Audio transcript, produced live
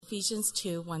Ephesians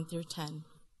 2, 1 through 10.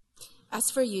 As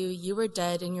for you, you were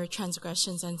dead in your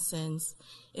transgressions and sins,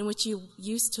 in which you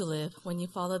used to live when you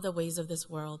followed the ways of this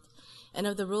world, and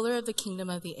of the ruler of the kingdom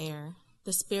of the air,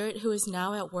 the Spirit who is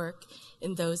now at work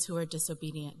in those who are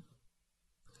disobedient.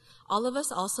 All of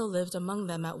us also lived among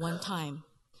them at one time,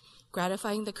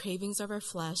 gratifying the cravings of our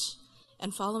flesh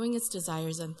and following its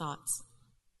desires and thoughts.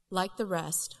 Like the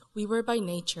rest, we were by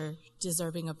nature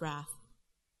deserving of wrath.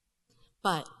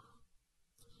 But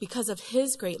because of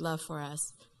his great love for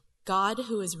us, God,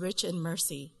 who is rich in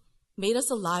mercy, made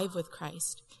us alive with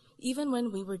Christ, even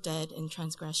when we were dead in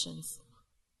transgressions.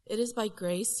 It is by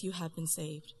grace you have been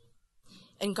saved.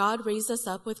 And God raised us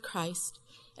up with Christ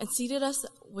and seated us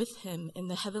with him in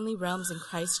the heavenly realms in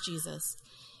Christ Jesus,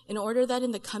 in order that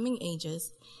in the coming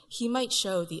ages he might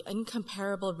show the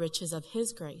incomparable riches of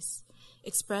his grace,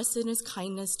 expressed in his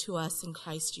kindness to us in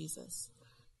Christ Jesus.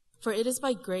 For it is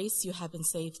by grace you have been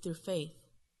saved through faith,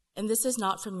 and this is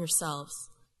not from yourselves.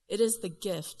 It is the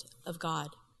gift of God,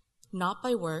 not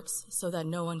by works, so that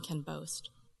no one can boast.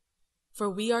 For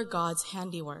we are God's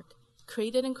handiwork,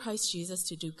 created in Christ Jesus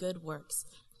to do good works,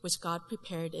 which God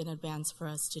prepared in advance for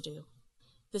us to do.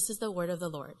 This is the word of the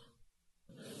Lord.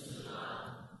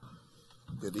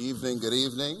 Good evening, good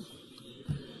evening.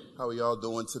 How are y'all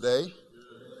doing today?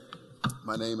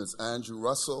 My name is Andrew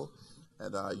Russell,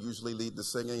 and I usually lead the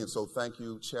singing, and so thank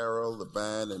you, Cheryl, the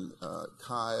band, and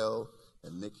Kyle,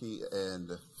 and Nikki,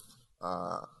 and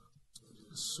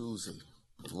Susie.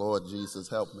 Lord Jesus,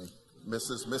 help me.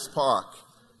 Miss Park,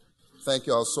 thank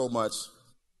y'all so much.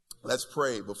 Let's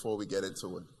pray before we get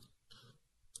into it.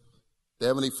 Dear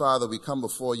Heavenly Father, we come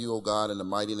before you, O God, in the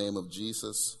mighty name of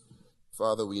Jesus.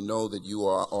 Father, we know that you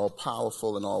are all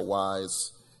powerful and all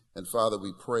wise. And Father,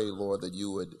 we pray, Lord, that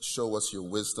you would show us your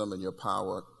wisdom and your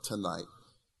power tonight,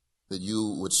 that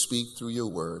you would speak through your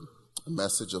word, a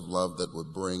message of love that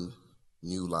would bring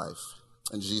new life.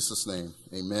 In Jesus' name,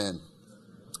 amen.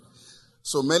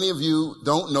 So many of you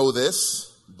don't know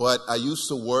this, but I used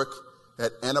to work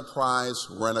at Enterprise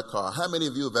Rent-A-Car. How many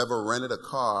of you have ever rented a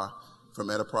car from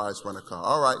Enterprise Rent-A-Car?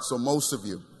 All right, so most of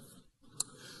you.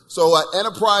 So at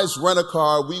Enterprise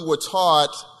Rent-A-Car, we were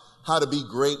taught how to be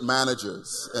great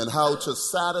managers and how to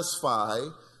satisfy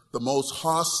the most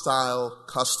hostile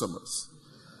customers.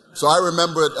 So I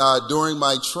remember during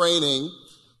my training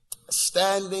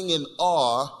standing in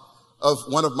awe of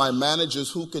one of my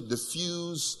managers who could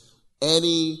diffuse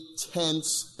any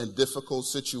tense and difficult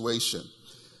situation.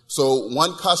 So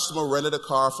one customer rented a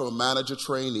car from a manager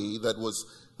trainee that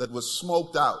was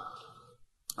smoked out.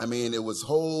 I mean, it was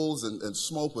holes and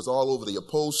smoke was all over the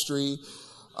upholstery.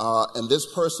 And this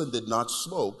person did not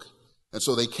smoke. And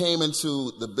so they came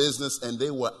into the business and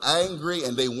they were angry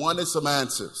and they wanted some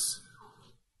answers.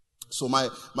 So my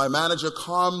manager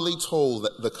calmly told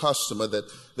the customer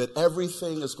that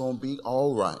everything is going to be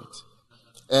all right.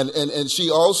 And she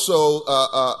also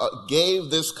gave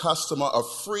this customer a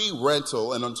free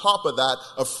rental, and on top of that,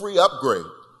 a free upgrade.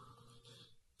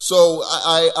 So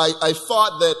I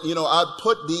thought that, I'd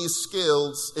put these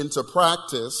skills into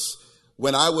practice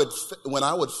when I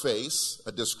would face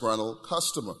a disgruntled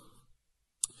customer.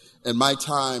 And my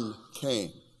time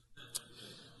came.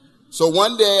 So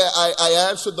one day I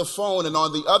answered the phone, and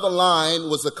on the other line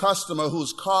was a customer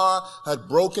whose car had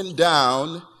broken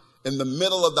down in the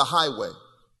middle of the highway.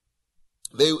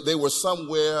 They were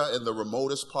somewhere in the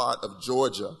remotest part of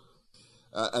Georgia,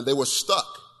 and they were stuck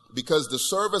because the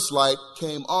service light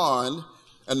came on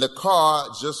and the car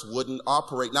just wouldn't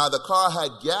operate. Now, the car had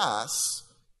gas,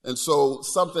 and so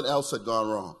something else had gone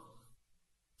wrong.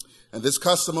 And this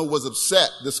customer was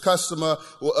upset. This customer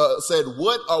said,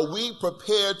 "What are we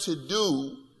prepared to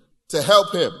do to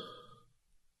help him?"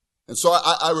 And so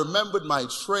I remembered my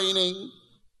training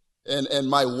and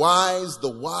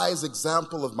the wise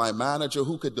example of my manager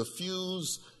who could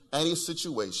diffuse any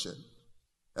situation.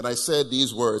 And I said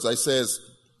these words. I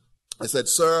said,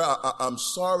 "Sir, I'm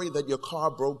sorry that your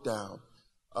car broke down.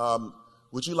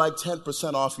 Would you like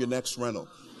 10% off your next rental?"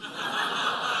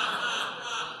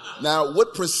 Now,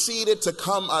 what proceeded to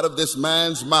come out of this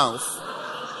man's mouth,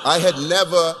 I had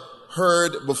never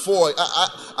heard before.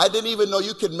 I didn't even know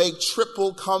you could make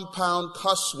triple compound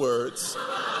cuss words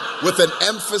with an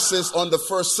emphasis on the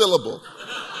first syllable.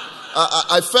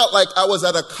 I felt like I was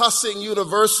at a cussing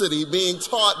university being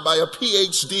taught by a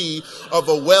PhD of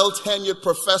a well-tenured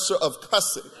professor of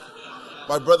cussing.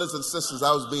 My brothers and sisters,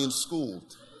 I was being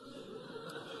schooled.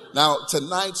 Now,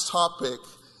 tonight's topic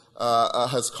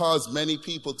has caused many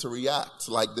people to react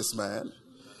like this man.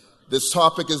 This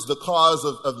topic is the cause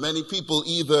of many people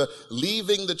either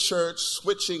leaving the church,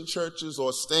 switching churches,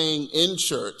 or staying in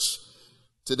church.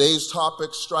 Today's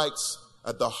topic strikes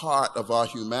at the heart of our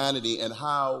humanity and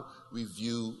how we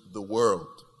view the world.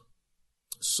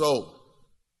 So,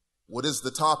 what is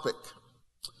the topic?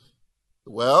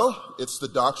 Well, it's the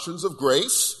doctrines of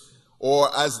grace, or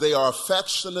as they are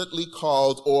affectionately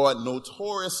called or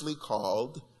notoriously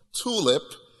called, TULIP,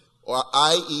 or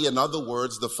i.e., in other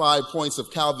words, the 5 points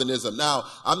of Calvinism. Now,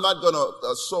 I'm not going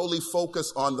to solely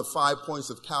focus on the 5 points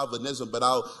of Calvinism, but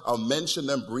I'll mention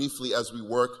them briefly as we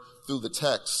work through the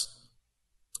text.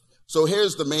 So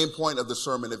here's the main point of the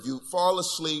sermon. If you fall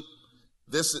asleep,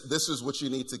 this is what you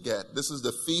need to get. This is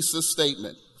the thesis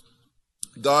statement.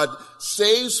 God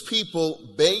saves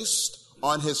people based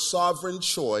on his sovereign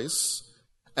choice,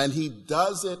 and he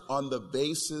does it on the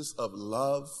basis of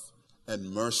love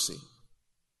and mercy,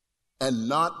 and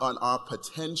not on our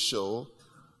potential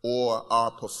or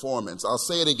our performance. I'll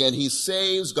say it again.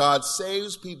 God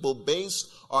saves people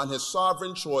based on his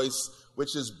sovereign choice,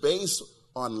 which is based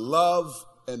on love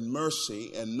and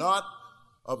mercy, and not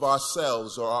of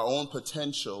ourselves or our own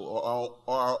potential or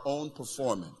our own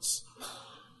performance.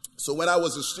 So when I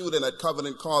was a student at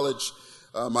Covenant College,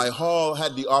 my hall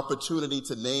had the opportunity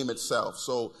to name itself.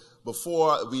 So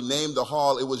before we named the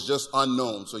hall, it was just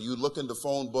unknown. So you look in the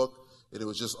phone book, and it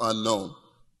was just unknown.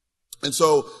 And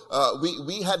so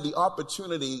we had the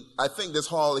opportunity. I think this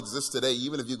hall exists today.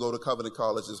 Even if you go to Covenant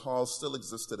College, this hall still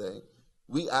exists today.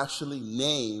 We actually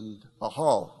named a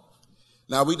hall.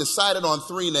 Now, we decided on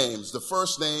 3 names. The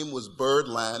first name was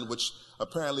Birdland, which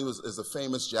apparently is a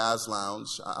famous jazz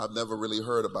lounge. I've never really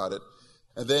heard about it.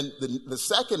 And then the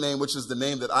second name, which is the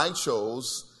name that I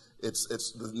chose,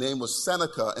 the name was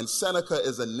Seneca, and Seneca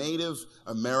is a Native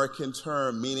American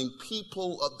term meaning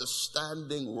people of the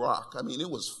standing rock. I mean, it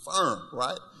was firm,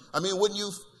 right? I mean, wouldn't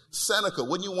you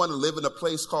want to live in a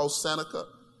place called Seneca?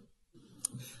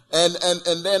 And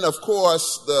then, of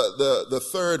course, the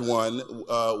third one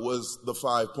was the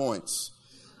 5 points.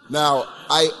 Now,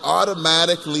 I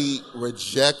automatically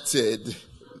rejected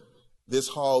this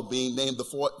hall being named the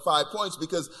 5 points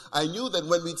because I knew that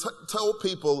when we told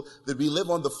people that we live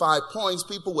on the 5 points,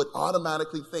 people would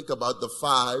automatically think about the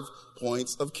 5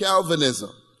 points of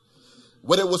Calvinism.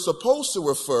 When it was supposed to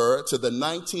refer to the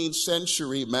 19th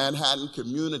century Manhattan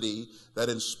community that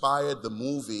inspired the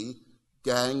movie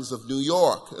Gangs of New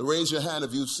York. Raise your hand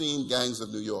if you've seen Gangs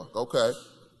of New York. Okay.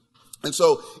 And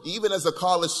so even as a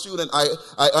college student,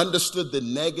 I understood the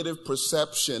negative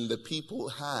perception that people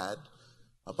had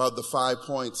about the 5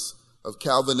 points of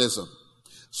Calvinism.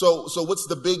 So what's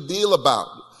the big deal about?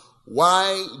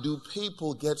 Why do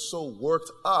people get so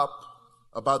worked up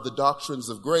about the doctrines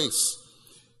of grace?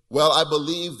 Well, I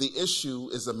believe the issue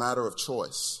is a matter of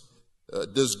choice.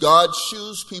 Does God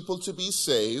choose people to be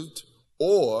saved,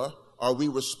 or are we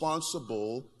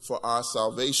responsible for our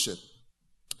salvation?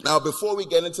 Now, before we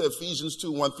get into Ephesians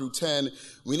 2, 1 through 10,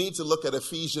 we need to look at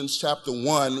Ephesians chapter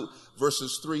 1,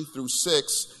 verses 3 through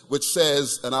 6, which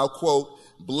says, and I'll quote,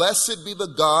 "Blessed be the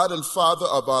God and Father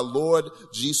of our Lord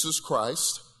Jesus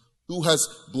Christ, who has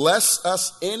blessed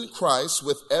us in Christ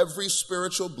with every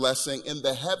spiritual blessing in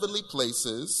the heavenly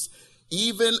places,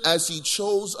 even as he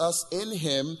chose us in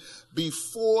him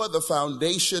before the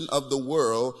foundation of the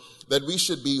world, that we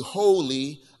should be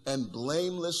holy and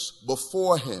blameless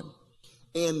before him.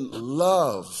 In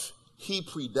love, he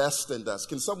predestined us."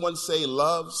 Can someone say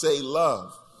love? Say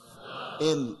love. Love.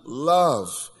 In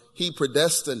love, he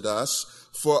predestined us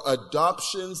for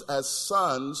adoptions as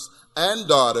sons and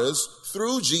daughters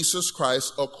through Jesus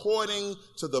Christ, according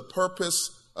to the purpose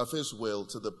of his will,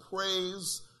 to the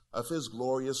praise of his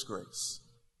glorious grace.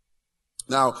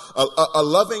 Now, a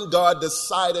loving God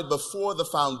decided before the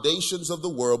foundations of the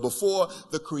world, before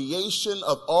the creation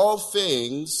of all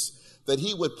things, that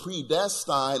he would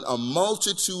predestine a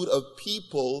multitude of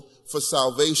people for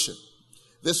salvation.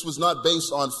 This was not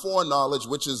based on foreknowledge,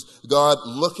 which is God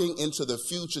looking into the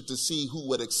future to see who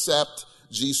would accept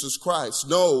Jesus Christ.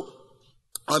 No,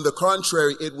 on the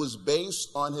contrary, it was based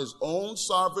on his own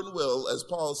sovereign will, as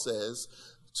Paul says,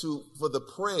 for the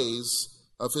praise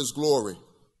of his glory.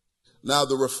 Now,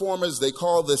 the reformers, they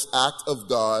call this act of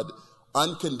God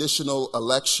unconditional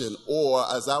election, or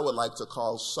as I would like to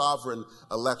call, sovereign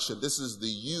election. This is the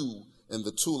U in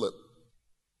the tulip.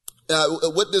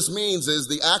 What this means is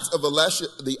the act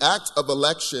of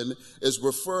election is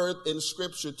referred in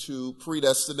Scripture to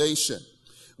predestination,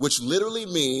 which literally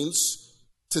means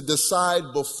to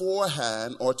decide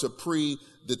beforehand or to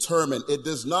predetermine. It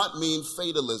does not mean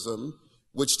fatalism,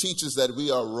 which teaches that we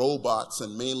are robots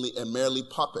and merely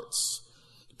puppets.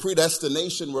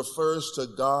 Predestination refers to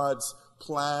God's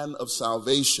plan of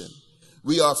salvation.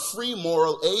 We are free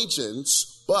moral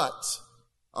agents, but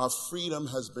our freedom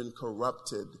has been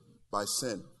corrupted by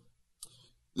sin.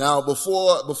 Now,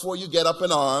 before you get up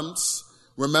in arms,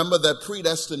 remember that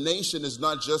predestination is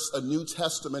not just a New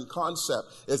Testament concept.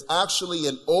 It's actually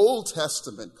an Old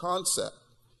Testament concept.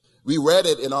 We read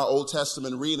it in our Old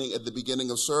Testament reading at the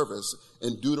beginning of service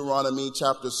in Deuteronomy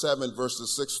chapter 7,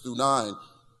 verses 6 through 9.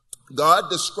 God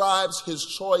describes his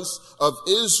choice of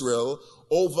Israel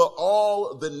over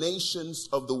all the nations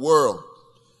of the world.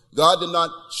 God did not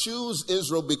choose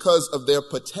Israel because of their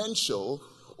potential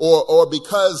or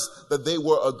because that they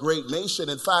were a great nation.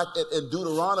 In fact, in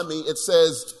Deuteronomy, it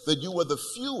says that you were the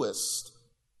fewest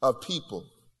of people.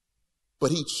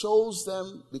 But he chose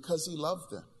them because he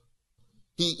loved them.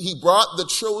 He brought the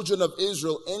children of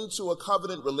Israel into a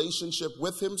covenant relationship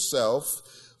with himself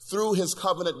through his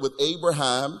covenant with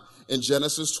Abraham in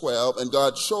Genesis 12. And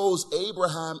God chose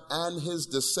Abraham and his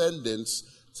descendants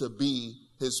to be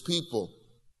his people.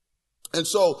 And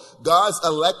so God's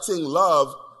electing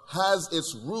love has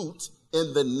its root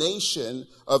in the nation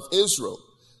of Israel.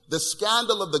 The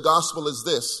scandal of the gospel is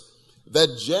this,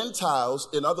 that Gentiles,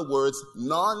 in other words,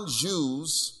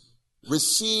 non-Jews,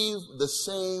 receive the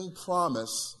same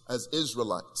promise as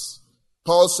Israelites.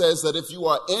 Paul says that if you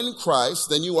are in Christ,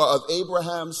 then you are of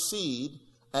Abraham's seed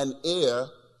and heir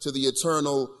to the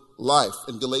eternal life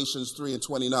in Galatians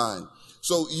 3:29.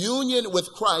 So union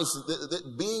with Christ,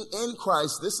 being in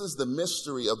Christ, this is the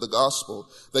mystery of the gospel,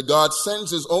 that God sends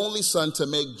his only son to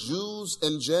make Jews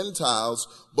and Gentiles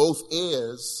both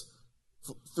heirs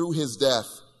through his death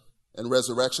and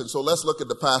resurrection. So let's look at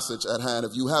the passage at hand.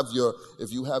 If you have your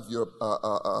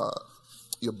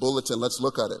bulletin, let's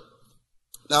look at it.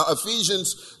 Now,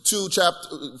 Ephesians 2, chapter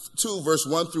 2, verse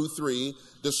 1 through 3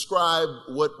 describe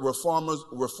what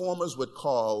reformers would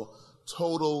call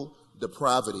total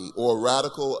depravity or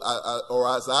radical,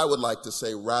 or as I would like to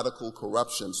say, radical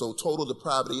corruption. So total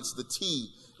depravity, it's the T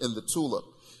in the tulip.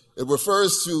 It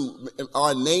refers to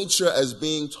our nature as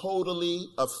being totally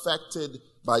affected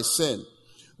by sin,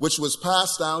 which was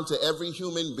passed down to every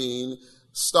human being,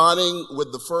 starting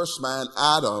with the first man,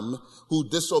 Adam, who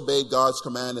disobeyed God's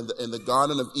command in the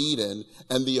Garden of Eden,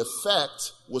 and the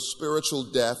effect was spiritual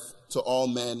death to all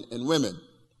men and women.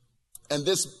 And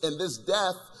this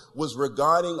death was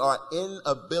regarding our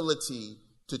inability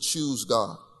to choose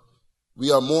God.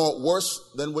 We are worse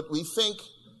than what we think,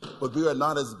 but we are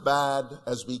not as bad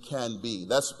as we can be.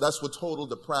 That's what total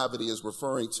depravity is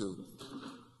referring to.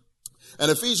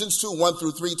 And Ephesians 2, 1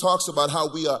 through 3 talks about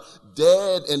how we are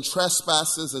dead in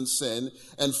trespasses and sin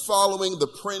and following the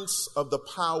prince of the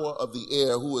power of the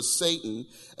air, who is Satan,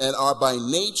 and are by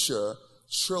nature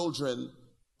children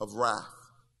of wrath.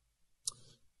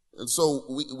 And so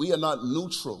we are not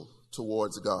neutral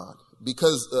towards God,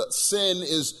 because sin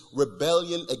is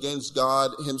rebellion against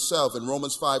God himself. In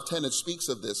Romans 5:10, it speaks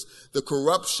of this. The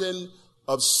corruption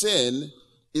of sin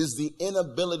is the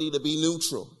inability to be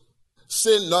neutral.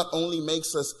 Sin not only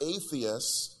makes us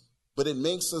atheists, but it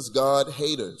makes us God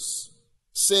haters.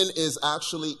 Sin is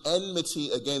actually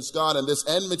enmity against God. And this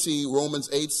enmity, Romans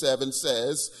 8:7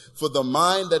 says, for the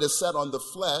mind that is set on the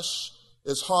flesh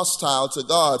is hostile to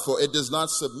God, for it does not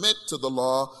submit to the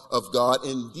law of God.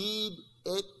 Indeed,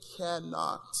 it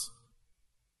cannot.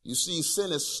 You see,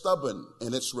 sin is stubborn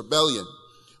in its rebellion.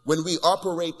 When we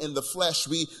operate in the flesh,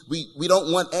 we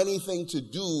don't want anything to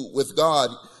do with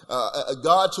God.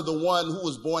 God to the one who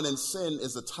was born in sin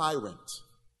is a tyrant.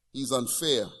 He's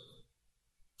unfair.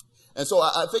 And so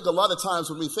I think a lot of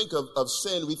times when we think of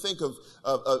sin, we think of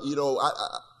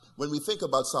when we think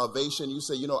about salvation, you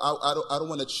say, I don't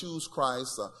want to choose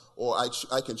Christ, or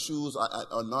I can choose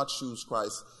or not choose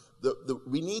Christ.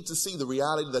 We need to see the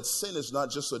reality that sin is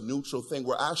not just a neutral thing.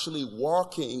 We're actually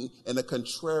walking in a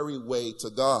contrary way to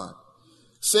God.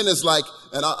 Sin is like,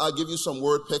 and I'll give you some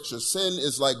word pictures. Sin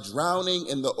is like drowning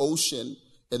in the ocean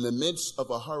in the midst of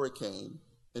a hurricane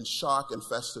in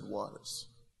shark-infested waters.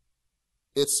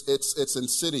 It's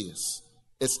insidious.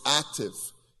 It's active.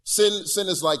 Sin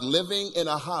is like living in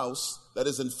a house that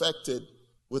is infected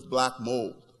with black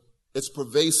mold. It's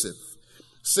pervasive.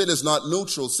 Sin is not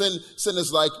neutral. Sin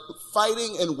is like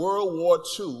fighting in World War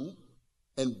II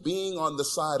and being on the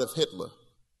side of Hitler.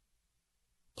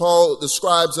 Paul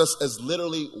describes us as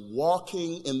literally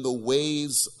walking in the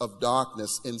ways of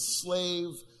darkness,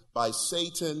 enslaved by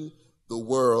Satan, the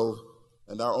world,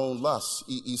 and our own lusts.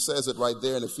 He says it right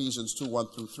there in Ephesians 2, 1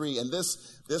 through 3. And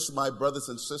this, my brothers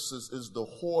and sisters, is the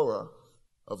horror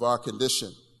of our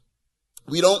condition.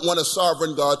 We don't want a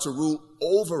sovereign God to rule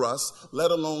over us,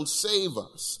 let alone save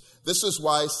us. This is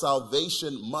why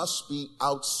salvation must be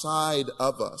outside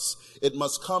of us. It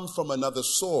must come from another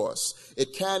source.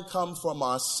 It can't come from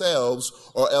ourselves,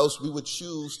 or else we would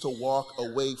choose to walk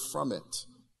away from it.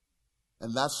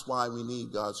 And that's why we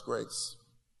need God's grace.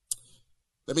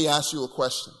 Let me ask you a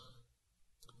question.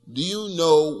 Do you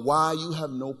know why you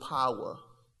have no power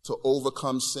to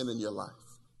overcome sin in your life?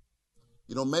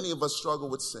 You know, many of us struggle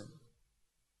with sin.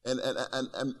 And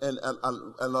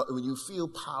when you feel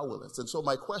powerless. And so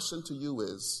my question to you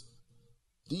is,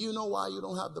 do you know why you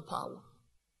don't have the power?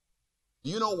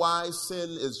 Do you know why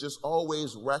sin is just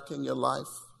always wrecking your life?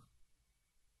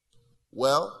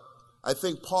 Well, I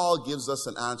think Paul gives us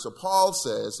an answer. Paul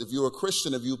says, if you're a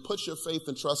Christian, if you put your faith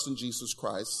and trust in Jesus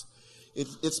Christ,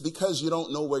 it's because you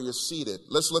don't know where you're seated.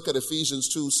 Let's look at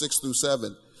Ephesians 2, 6 through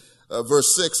 7.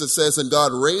 Verse 6, it says, and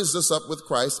God raised us up with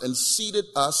Christ and seated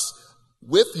us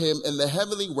with him in the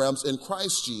heavenly realms in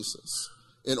Christ Jesus,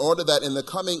 in order that in the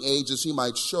coming ages he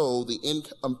might show the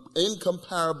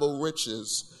incomparable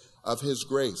riches of his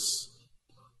grace.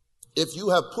 If you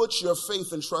have put your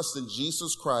faith and trust in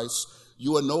Jesus Christ,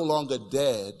 you are no longer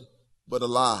dead, but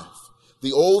alive.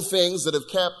 The old things that have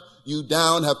kept you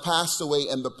down have passed away,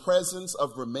 and the presence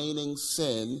of remaining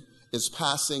sin is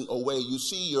passing away. You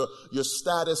see, your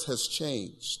status has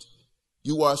changed.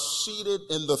 You are seated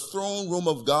in the throne room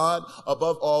of God,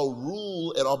 above all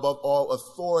rule and above all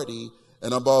authority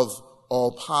and above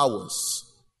all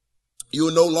powers.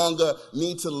 You no longer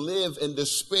need to live in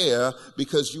despair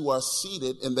because you are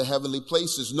seated in the heavenly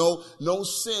places. No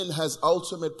sin has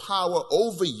ultimate power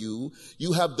over you.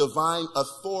 You have divine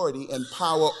authority and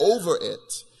power over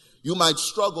it. You might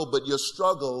struggle, but your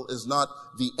struggle is not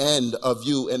the end of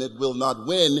you, and it will not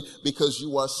win because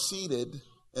you are seated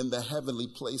in the heavenly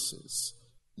places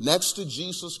next to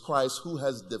Jesus Christ, who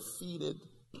has defeated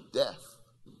death.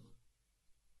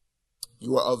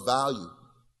 You are of value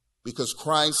because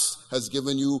Christ has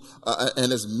given you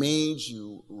and has made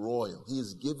you royal. He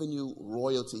has given you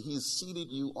royalty. He has seated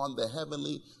you on the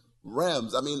heavenly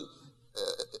realms. I mean,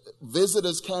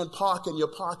 visitors can't park in your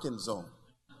parking zone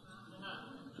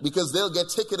because they'll get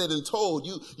ticketed and told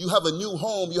you have a new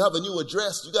home, you have a new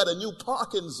address, you got a new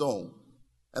parking zone.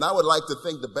 And I would like to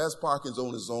think the best parking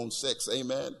zone is zone 6.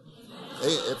 Amen. Hey,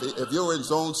 if you're in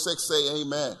zone 6, say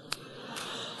amen.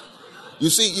 You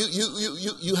see,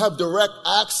 you have direct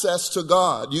access to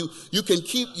God. You can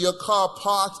keep your car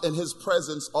parked in his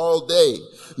presence all day.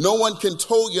 No one can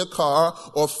tow your car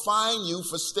or fine you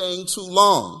for staying too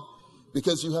long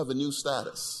because you have a new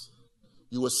status.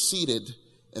 You are seated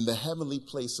in the heavenly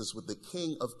places with the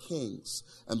King of Kings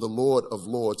and the Lord of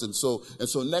Lords. And so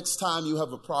next time you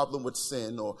have a problem with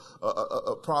sin or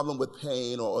a problem with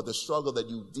pain or the struggle that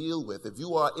you deal with, if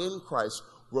you are in Christ,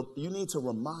 you need to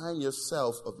remind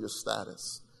yourself of your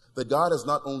status, that God has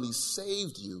not only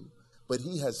saved you, but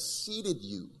he has seated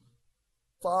you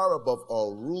far above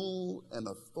all rule and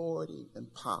authority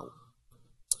and power.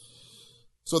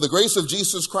 So the grace of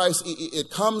Jesus Christ,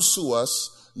 it comes to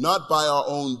us not by our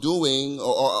own doing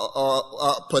or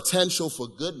our potential for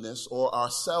goodness or our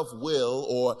self-will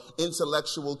or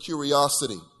intellectual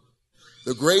curiosity.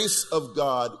 The grace of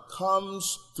God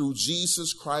comes through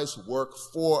Jesus Christ's work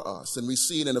for us. And we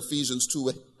see it in Ephesians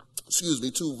 2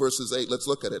 verses 8. Let's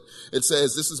look at it. It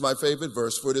says, this is my favorite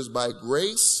verse, for it is by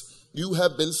grace you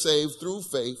have been saved through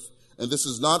faith, and this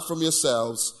is not from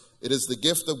yourselves. It is the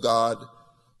gift of God,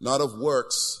 not of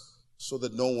works, so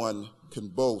that no one can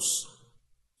boast.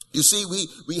 You see,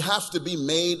 we have to be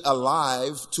made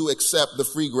alive to accept the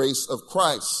free grace of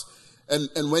Christ.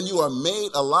 And when you are made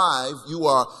alive, you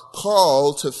are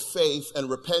called to faith and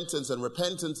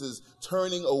repentance is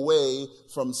turning away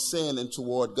from sin and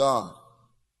toward God.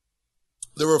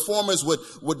 The reformers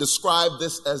would describe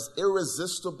this as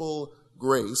irresistible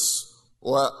grace,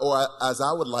 or as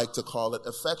I would like to call it,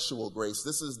 effectual grace.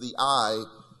 This is the eye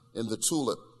in the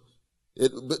tulip.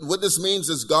 But what this means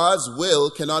is God's will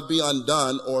cannot be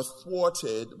undone or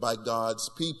thwarted by God's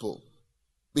people.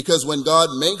 Because when God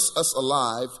makes us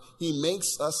alive, he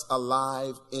makes us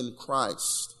alive in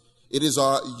Christ. It is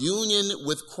our union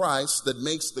with Christ that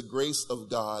makes the grace of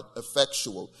God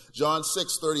effectual. John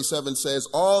 6:37 says,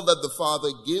 all that the Father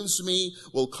gives me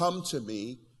will come to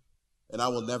me, and I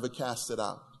will never cast it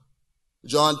out.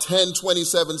 John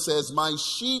 10:27 says, my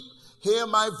sheep hear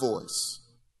my voice,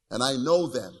 and I know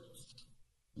them.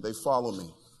 They follow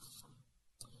me.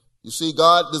 You see,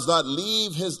 God does not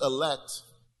leave his elect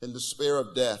in despair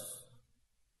of death.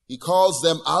 He calls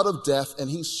them out of death and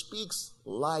he speaks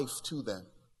life to them.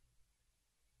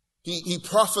 He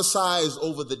prophesies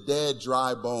over the dead,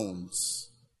 dry bones.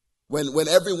 When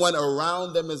everyone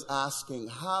around them is asking,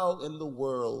 how in the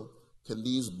world can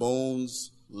these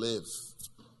bones live?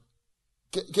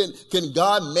 Can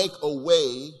God make a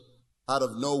way out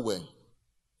of no way?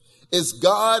 Is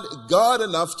God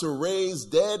enough to raise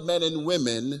dead men and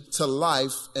women to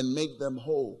life and make them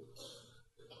whole?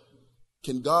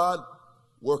 Can God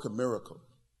work a miracle?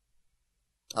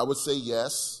 I would say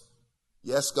yes.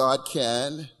 Yes, God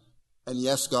can, and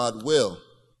yes, God will.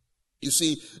 You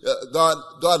see,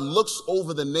 God looks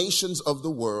over the nations of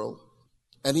the world,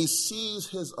 and he sees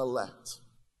his elect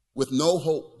with no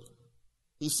hope.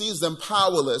 He sees them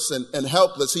powerless and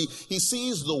helpless. He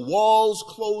sees the walls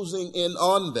closing in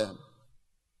on them,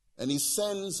 and he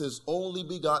sends his only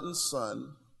begotten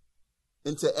Son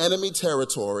into enemy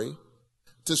territory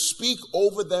to speak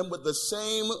over them with the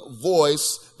same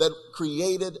voice that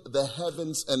created the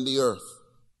heavens and the earth.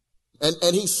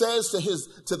 And he says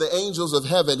to the angels of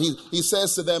heaven, he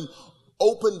says to them,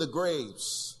 open the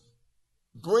graves,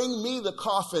 bring me the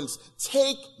coffins,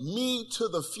 take me to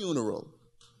the funeral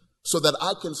so that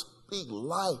I can speak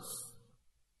life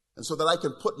and so that I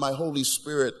can put my Holy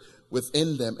Spirit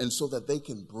within them and so that they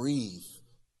can breathe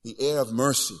the air of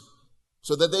mercy,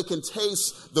 so that they can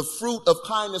taste the fruit of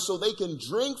kindness, so they can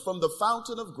drink from the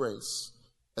fountain of grace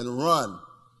and run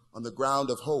on the ground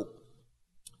of hope.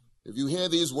 If you hear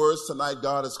these words tonight,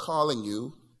 God is calling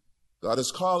you. God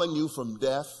is calling you from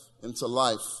death into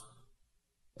life.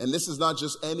 And this is not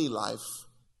just any life,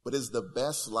 but it's the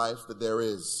best life that there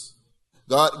is.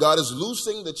 God is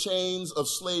loosing the chains of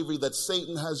slavery that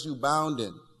Satan has you bound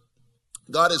in.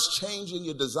 God is changing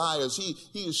your desires.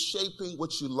 He is shaping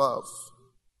what you love.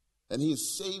 And he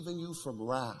is saving you from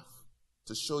wrath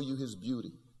to show you his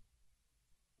beauty.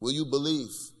 Will you believe?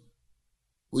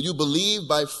 Will you believe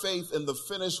by faith in the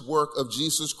finished work of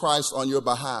Jesus Christ on your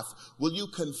behalf? Will you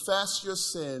confess your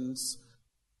sins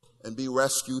and be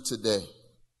rescued today?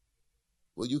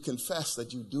 Will you confess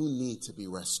that you do need to be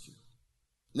rescued?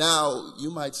 Now, you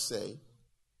might say,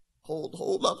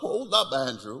 hold up,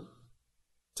 Andrew.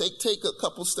 Take a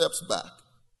couple steps back.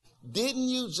 Didn't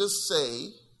you just say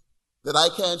that I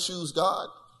can't choose God?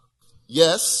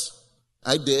 Yes,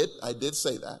 I did. I did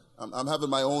say that. I'm having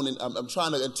my own, I'm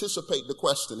trying to anticipate the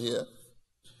question here.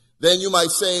 Then you might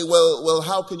say, well,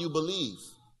 how can you believe?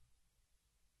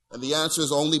 And the answer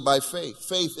is only by faith.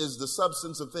 Faith is the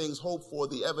substance of things hoped for,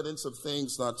 the evidence of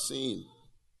things not seen.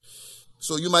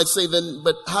 So you might say then,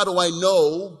 but how do I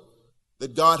know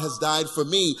that God has died for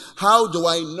me? How do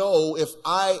I know if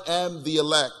I am the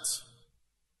elect?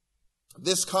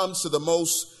 This comes to the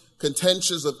most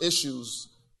contentious of issues.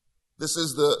 This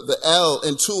is the L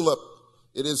in TULIP.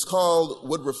 It is called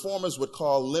what reformers would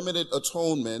call limited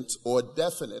atonement or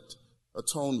definite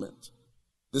atonement.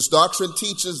 This doctrine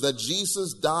teaches that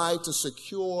Jesus died to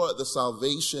secure the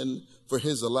salvation for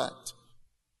his elect.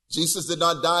 Jesus did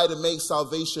not die to make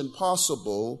salvation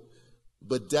possible,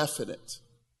 but definite.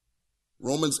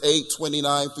 Romans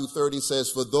 8:29-30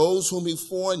 says, for those whom he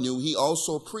foreknew, he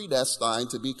also predestined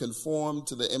to be conformed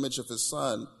to the image of his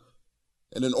Son,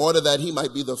 and in order that he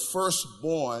might be the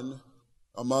firstborn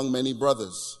among many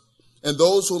brothers. And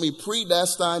those whom he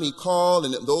predestined, he called,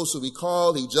 and those whom he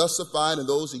called, he justified, and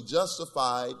those he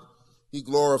justified, he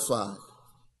glorified.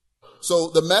 So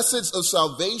the message of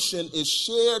salvation is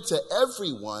shared to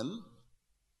everyone,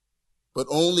 but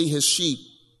only his sheep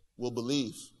will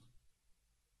believe.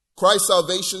 Christ's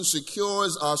salvation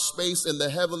secures our space in the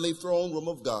heavenly throne room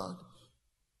of God.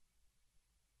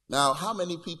 Now, how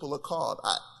many people are called?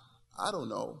 I don't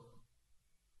know.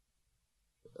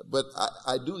 But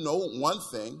I do know one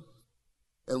thing.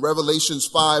 In Revelations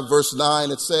 5, verse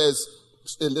 9, it says,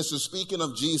 and this is speaking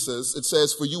of Jesus, it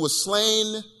says, for you were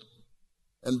slain,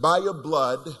 and by your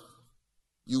blood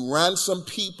you ransomed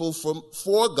people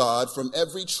for God from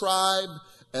every tribe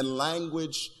and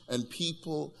language and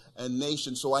people and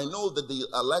nation. So I know that the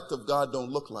elect of God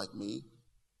don't look like me.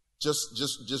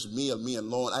 Just me and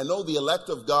Lord. I know the elect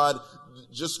of God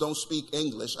just don't speak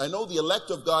English. I know the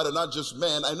elect of God are not just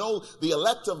men. I know the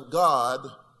elect of God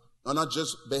are not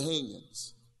just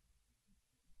Bahamians.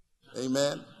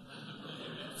 Amen.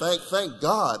 Thank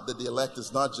God that the elect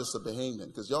is not just a Bahamian,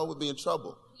 because y'all would be in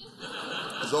trouble.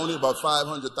 There's only about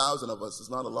 500,000 of us.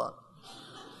 It's not a lot.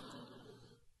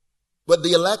 But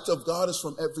the elect of God is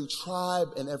from every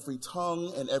tribe and every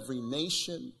tongue and every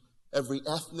nation, every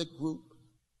ethnic group,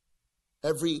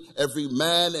 every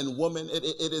man and woman. It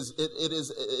is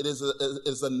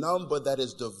a number that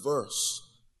is diverse.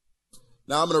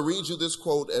 Now I'm going to read you this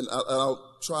quote, and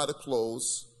I'll try to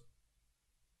close.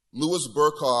 Louis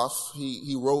Berkhoff,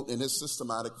 he wrote in his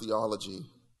Systematic Theology,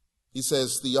 he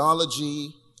says,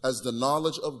 theology as the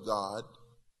knowledge of God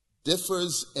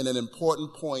differs in an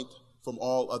important point from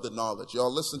all other knowledge.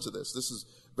 Y'all listen to this. This is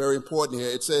very important here.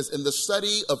 It says, in the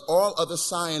study of all other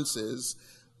sciences,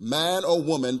 man or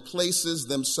woman places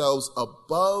themselves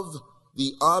above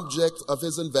the object of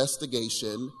his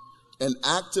investigation and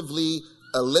actively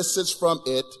elicits from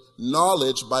it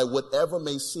knowledge by whatever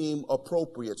may seem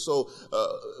appropriate. So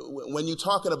when you're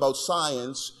talking about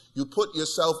science, you put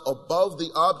yourself above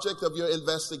the object of your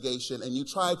investigation and you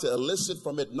try to elicit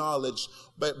from it knowledge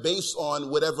based on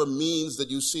whatever means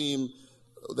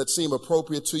that seem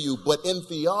appropriate to you. But in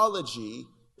theology,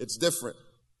 it's different.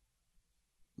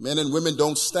 Men and women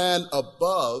don't stand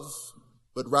above,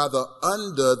 but rather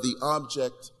under the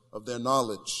object of their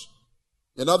knowledge.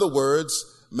 In other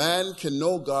words, man can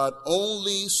know God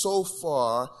only so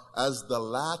far as the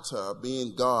latter,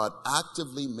 being God,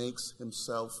 actively makes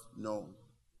himself known.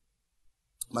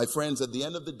 My friends, at the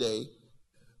end of the day,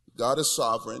 God is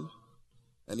sovereign,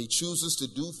 and he chooses to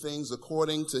do things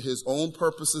according to his own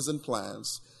purposes and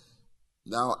plans.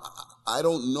 Now, I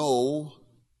don't know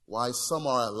why some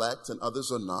are elect and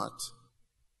others are not.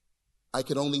 I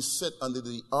can only sit under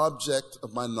the object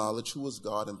of my knowledge, who is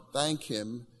God, and thank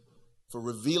him for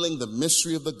revealing the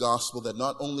mystery of the gospel that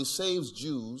not only saves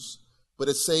Jews, but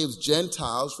it saves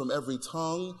Gentiles from every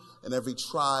tongue and every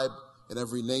tribe and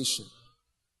every nation.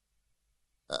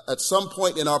 At some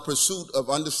point in our pursuit of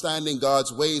understanding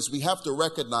God's ways, we have to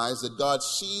recognize that God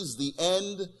sees the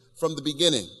end from the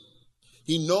beginning.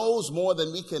 He knows more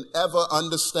than we can ever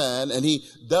understand, and he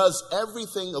does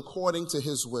everything according to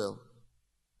his will.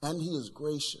 And he is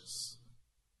gracious.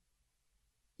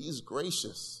 He is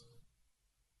gracious.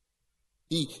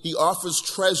 He offers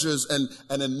treasures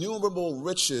and innumerable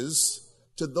riches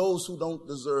to those who don't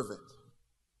deserve it.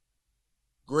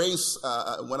 Grace,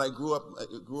 when I grew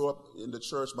up in the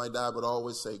church, my dad would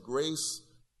always say, grace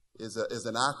is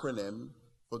an acronym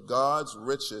for God's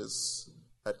riches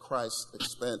at Christ's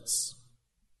expense.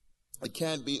 It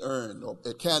can't be earned, or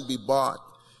it can't be bought.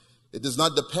 It does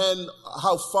not depend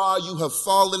how far you have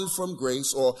fallen from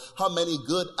grace or how many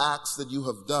good acts that you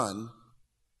have done.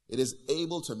 It is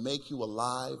able to make you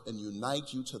alive and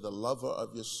unite you to the lover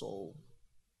of your soul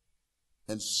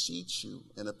and seat you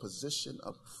in a position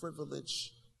of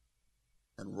privilege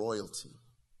and royalty.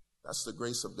 That's the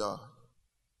grace of God.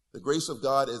 The grace of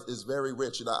God is very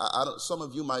rich. And some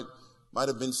of you might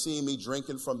have been seeing me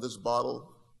drinking from this bottle.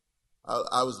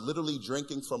 I was literally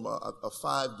drinking from a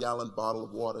 5-gallon bottle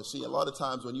of water. See, a lot of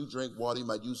times when you drink water, you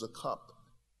might use a cup.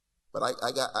 But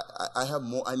I have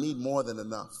more. I need more than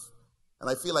enough. And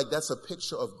I feel like that's a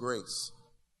picture of grace.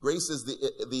 Grace is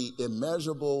the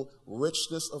immeasurable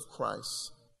richness of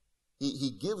Christ.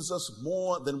 He gives us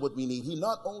more than what we need. He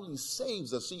not only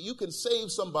saves us. See, you can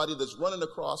save somebody that's running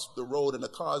across the road and the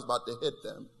car is about to hit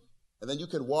them. And then you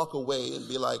can walk away and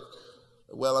be like,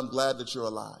 well, I'm glad that you're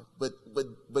alive.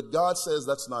 But God says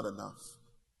that's not enough.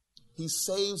 He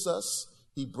saves us.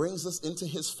 He brings us into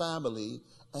his family,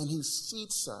 and he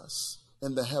seats us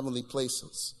in the heavenly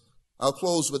places. I'll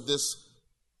close with this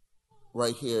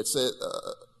right here. It says,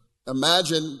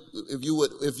 imagine if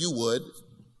you would,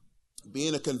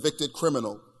 being a convicted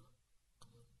criminal,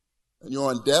 and you're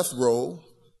on death row,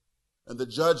 and the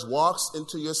judge walks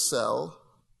into your cell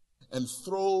and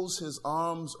throws his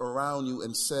arms around you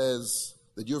and says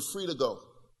that you're free to go.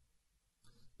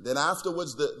 Then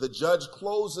afterwards, the judge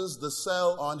closes the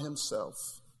cell on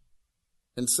himself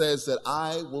and says that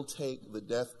I will take the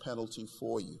death penalty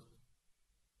for you.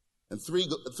 And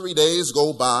three days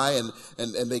go by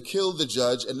and they kill the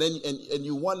judge, and then and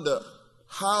you wonder,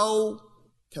 how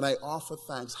can I offer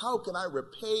thanks? How can I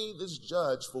repay this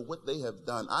judge for what they have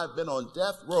done? I've been on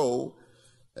death row,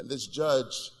 and this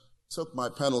judge took my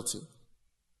penalty.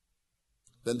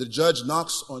 Then the judge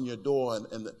knocks on your door,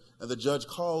 and the judge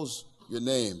calls your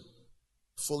name,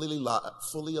 fully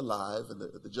alive, and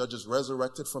the judge is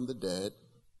resurrected from the dead.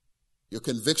 Your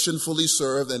conviction fully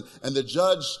served, and the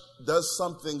judge does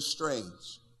something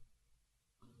strange.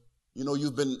 You know,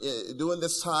 you've been doing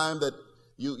this time that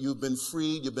you've been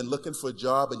freed, you've been looking for a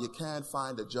job, and you can't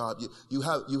find a job. You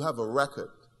have a record,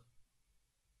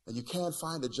 and you can't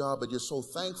find a job, but you're so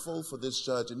thankful for this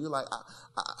judge, and you're like,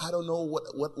 I don't know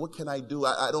what can I do?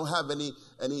 I don't have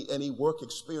any work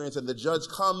experience. And the judge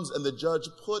comes, and the judge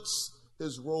puts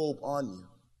his robe on you.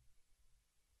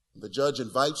 The judge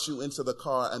invites you into the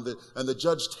car, and the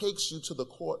judge takes you to the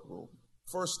courtroom.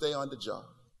 First day on the job.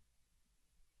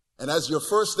 And as your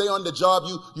first day on the job,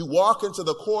 you walk into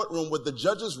the courtroom with the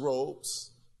judge's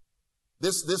robes,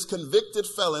 this convicted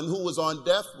felon who was on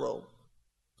death row.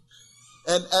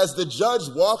 And as the judge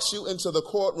walks you into the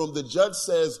courtroom, the judge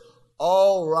says,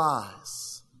 all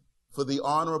rise for the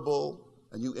honorable,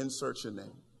 and you insert your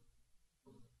name.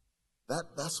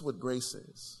 That's what grace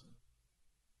is.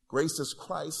 Grace is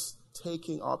Christ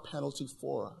taking our penalty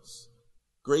for us.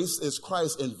 Grace is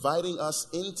Christ inviting us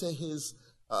into his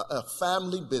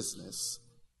family business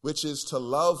which is to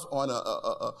love on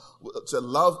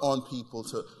people,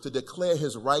 to declare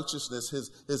his righteousness,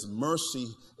 his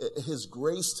mercy, his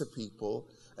grace to people,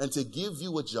 and to give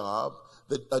you a job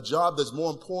that's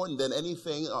more important than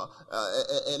anything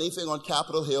on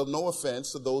Capitol Hill. No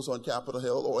offense to those on Capitol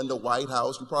Hill or in the White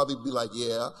House. You'd probably be like,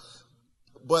 yeah.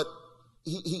 But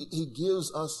he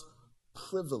gives us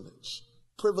privilege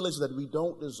that we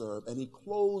don't deserve, and he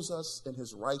clothes us in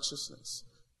his righteousness.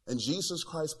 And Jesus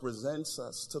Christ presents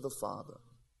us to the Father,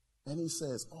 and he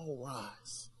says, "Oh,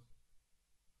 rise.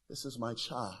 This is my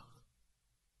child.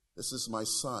 This is my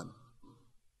son.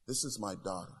 This is my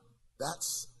daughter."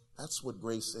 That's what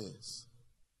grace is.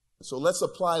 And so let's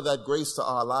apply that grace to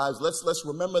our lives. Let's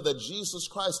remember that Jesus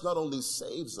Christ not only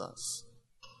saves us,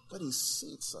 but he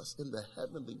seats us in the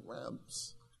heavenly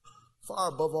realms, far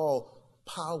above all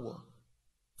power,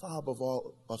 far above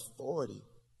all authority,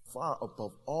 far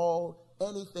above all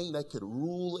anything that could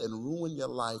rule and ruin your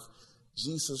life.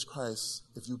 Jesus Christ,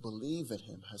 if you believe in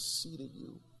him, has seated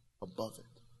you above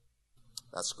it.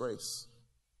 That's grace.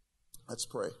 Let's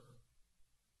pray.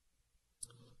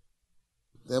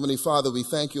 Heavenly Father, we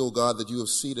thank you, O God, that you have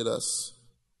seated us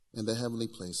in the heavenly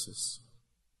places.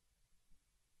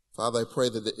 Father, I pray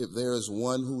that if there is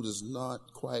one who does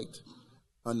not quite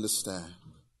understand,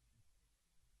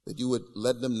 that you would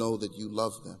let them know that you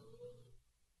love them.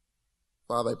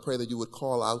 Father, I pray that you would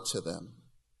call out to them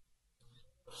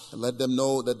and let them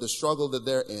know that the struggle that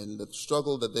they're in,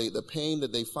 the pain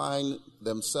that they find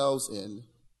themselves in,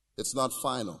 it's not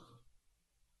final,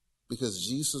 because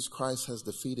Jesus Christ has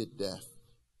defeated death.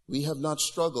 We have not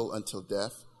struggled until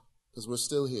death because we're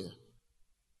still here.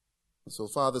 And so,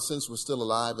 Father, since we're still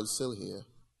alive and still here,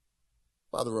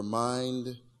 Father,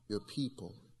 remind your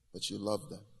people that you love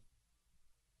them,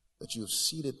 that you have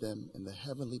seated them in the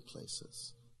heavenly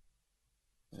places.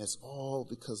 And it's all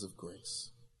because of grace.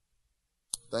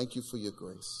 Thank you for your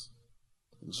grace.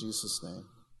 In Jesus' name,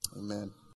 amen.